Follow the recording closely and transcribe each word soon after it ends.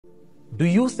Do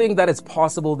you think that it's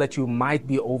possible that you might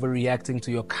be overreacting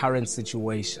to your current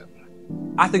situation?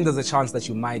 I think there's a chance that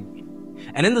you might be.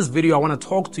 And in this video, I want to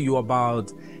talk to you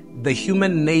about the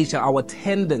human nature, our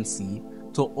tendency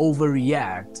to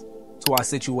overreact to our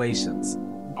situations.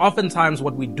 Oftentimes,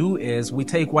 what we do is we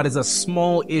take what is a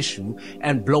small issue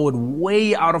and blow it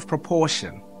way out of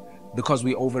proportion because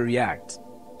we overreact.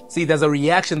 See, there's a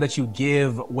reaction that you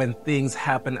give when things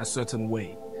happen a certain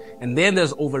way. And then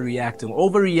there's overreacting.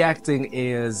 Overreacting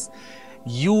is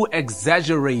you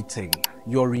exaggerating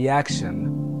your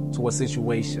reaction to a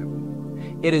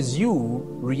situation. It is you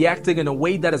reacting in a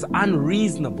way that is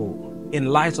unreasonable in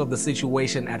light of the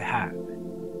situation at hand.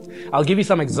 I'll give you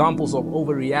some examples of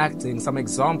overreacting. Some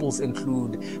examples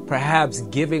include perhaps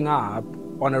giving up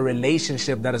on a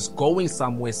relationship that is going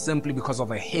somewhere simply because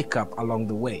of a hiccup along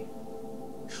the way.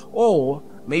 Or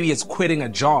maybe it's quitting a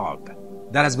job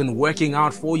that has been working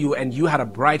out for you and you had a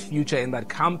bright future in that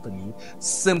company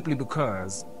simply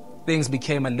because things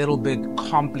became a little bit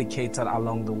complicated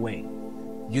along the way.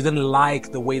 You didn't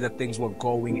like the way that things were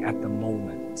going at the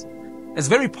moment. It's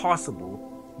very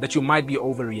possible that you might be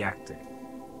overreacting.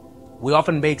 We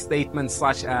often make statements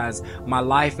such as, "My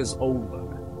life is over,"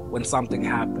 when something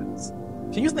happens.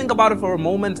 Can you think about it for a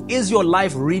moment? Is your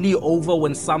life really over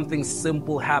when something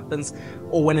simple happens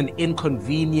or when an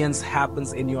inconvenience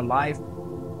happens in your life?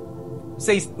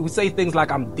 We say things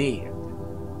like, "I'm dead."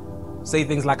 Say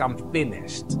things like, "I'm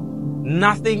finished."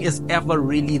 Nothing is ever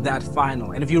really that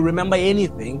final. And if you remember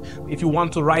anything, if you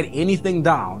want to write anything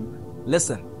down,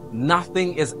 listen,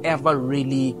 nothing is ever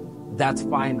really that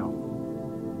final.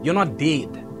 You're not dead.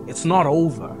 It's not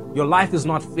over. Your life is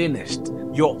not finished.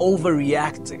 You're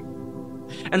overreacting.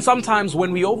 And sometimes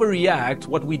when we overreact,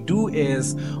 what we do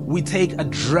is we take a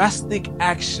drastic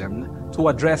action to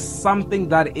address something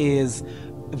that is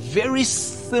very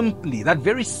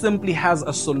simply has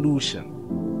a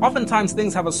solution. Oftentimes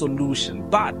things have a solution,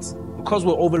 but because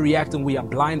we're overreacting, we are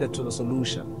blinded to the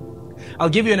solution. I'll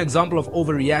give you an example of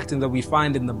overreacting that we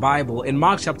find in the Bible. In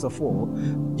Mark chapter 4,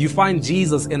 you find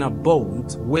Jesus in a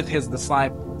boat with his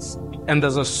disciples, and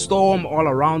there's a storm all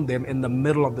around them in the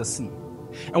middle of the sea.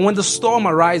 And when the storm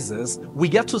arises, we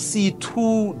get to see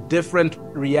two different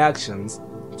reactions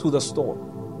to the storm.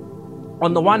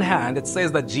 On the one hand, it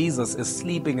says that Jesus is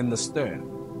sleeping in the stern.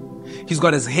 He's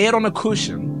got his head on a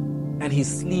cushion and he's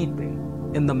sleeping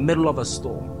in the middle of a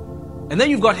storm. And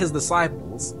then you've got his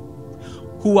disciples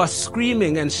who are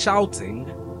screaming and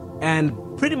shouting and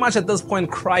pretty much at this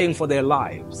point crying for their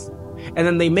lives. And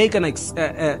then they make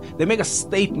a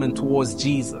statement towards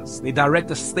Jesus. They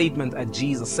direct a statement at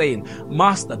Jesus saying,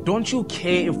 "Master, don't you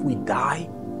care if we die?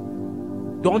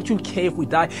 Don't you care if we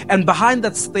die?" And behind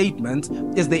that statement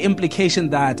is the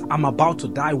implication that I'm about to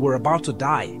die. We're about to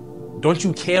die. Don't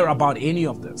you care about any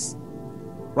of this?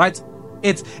 Right?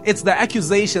 It's the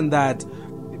accusation that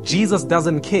Jesus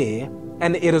doesn't care,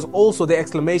 and it is also the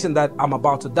exclamation that I'm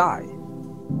about to die,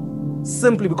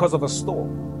 simply because of a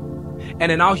storm.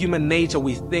 And in our human nature,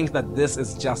 we think that this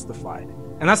is justified.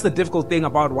 And that's the difficult thing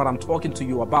about what I'm talking to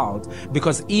you about,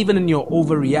 because even in your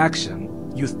overreaction,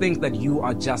 you think that you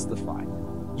are justified.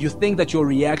 You think that your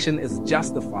reaction is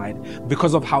justified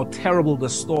because of how terrible the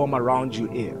storm around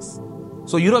you is.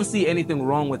 So you don't see anything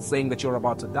wrong with saying that you're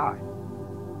about to die.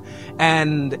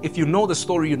 And if you know the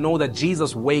story, you know that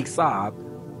Jesus wakes up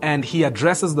and he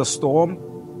addresses the storm,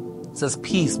 says,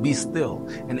 "Peace, be still,"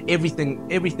 and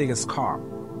everything is calm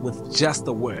with just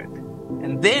a word.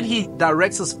 And then he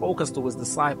directs his focus to his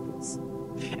disciples.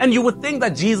 And you would think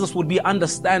that Jesus would be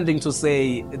understanding to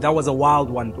say, "That was a wild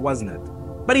one, wasn't it?"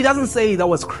 But he doesn't say that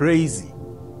was crazy.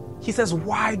 He says,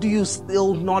 "Why do you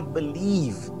still not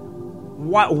believe?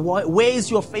 Where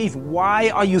is your faith? Why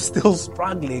are you still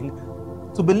struggling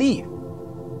to believe?"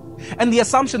 And the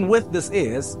assumption with this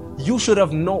is, you should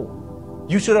have known.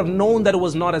 You should have known that it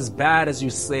was not as bad as you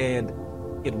said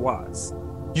it was.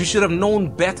 You should have known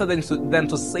better than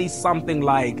to say something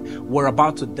like, "We're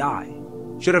about to die."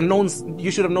 You should have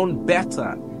known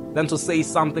better than to say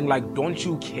something like, "Don't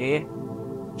you care?"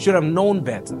 Should have known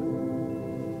better.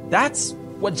 That's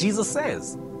what Jesus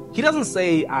says. He doesn't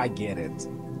say, "I get it.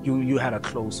 You had a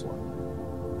close one."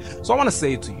 So I want to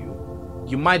say to you,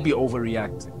 you might be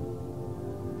overreacting.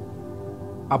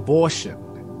 Abortion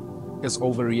is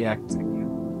overreacting.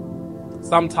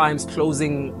 Sometimes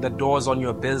closing the doors on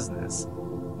your business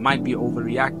might be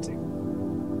overreacting.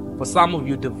 For some of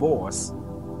you, divorce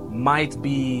might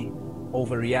be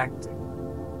overreacting.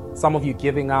 Some of you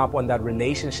giving up on that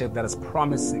relationship that is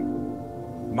promising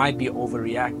might be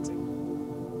overreacting.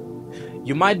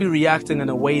 You might be reacting in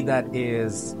a way that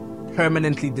is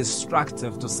permanently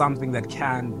destructive to something that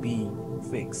can be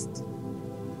fixed.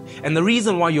 And the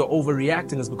reason why you're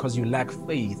overreacting is because you lack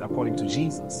faith, according to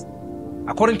Jesus.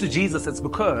 According to Jesus, it's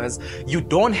because you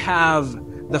don't have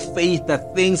the faith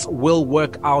that things will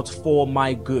work out for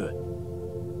my good.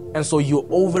 And so you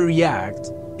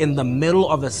overreact in the middle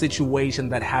of a situation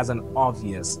that has an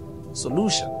obvious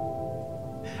solution.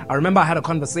 I remember I had a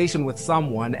conversation with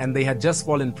someone and they had just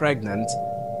fallen pregnant,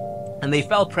 and they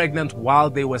fell pregnant while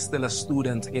they were still a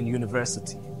student in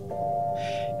university.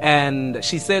 And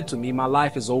she said to me, my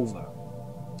life is over.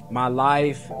 My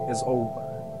life is over.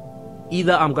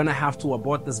 Either I'm going to have to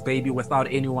abort this baby without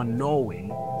anyone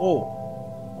knowing, or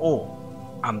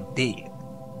I'm dead.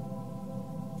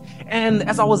 And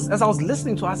as I was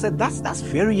listening to her, I said, that's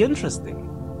very interesting.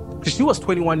 Because she was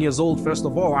 21 years old, first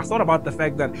of all. I thought about the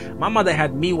fact that my mother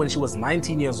had me when she was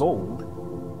 19 years old.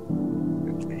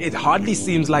 It hardly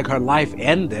seems like her life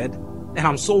ended. And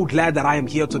I'm so glad that I am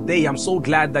here today. I'm so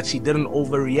glad that she didn't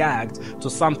overreact to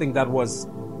something that was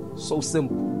so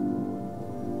simple.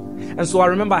 And so I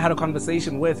remember I had a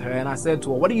conversation with her and I said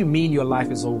to her, what do you mean your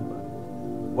life is over?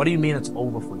 What do you mean it's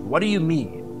over for you? What do you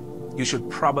mean you should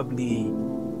probably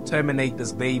terminate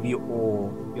this baby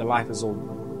or your life is over?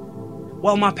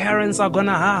 Well, my parents are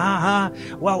gonna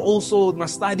Well, also my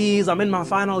studies, I'm in my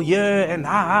final year and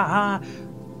I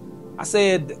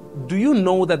said, do you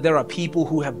know that there are people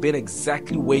who have been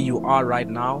exactly where you are right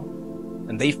now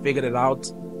and they figured it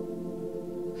out?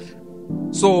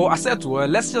 So I said to her,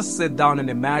 let's just sit down and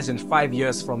imagine 5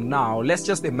 years from now. Let's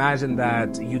just imagine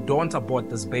that you don't abort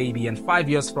this baby, and 5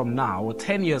 years from now or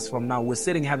 10 years from now, we're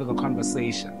sitting having a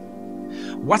conversation.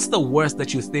 What's the worst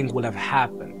that you think will have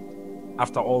happened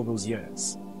after all those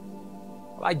years?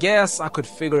 Well, I guess I could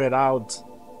figure it out.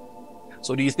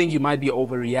 So do you think you might be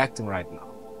overreacting right now?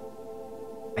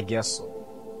 I guess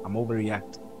so. I'm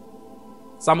overreacting.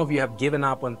 Some of you have given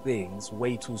up on things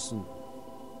way too soon.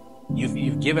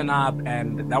 You've given up,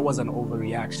 and that was an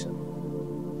overreaction.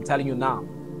 I'm telling you now,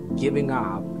 giving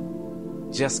up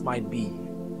just might be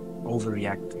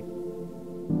overreacting.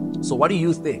 So what do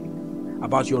you think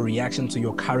about your reaction to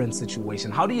your current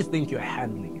situation? How do you think you're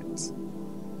handling it?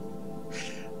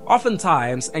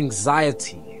 Oftentimes,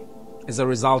 anxiety is a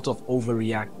result of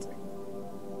overreacting.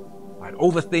 Right?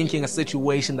 Overthinking a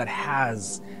situation that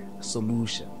has a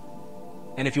solution.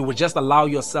 And if you would just allow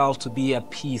yourself to be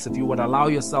at peace, if you would allow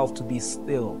yourself to be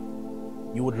still,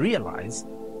 you would realize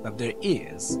that there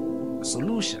is a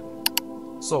solution.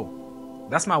 So,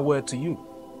 that's my word to you.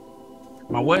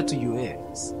 My word to you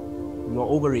is, you're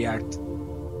overreacting.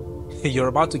 You're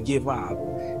about to give up,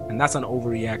 and that's an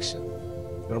overreaction.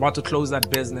 You're about to close that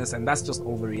business, and that's just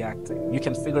overreacting. You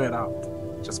can figure it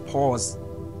out. Just pause,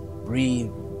 breathe,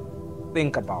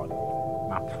 think about it.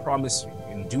 And I promise you,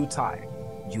 in due time,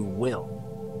 you will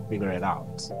figure it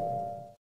out.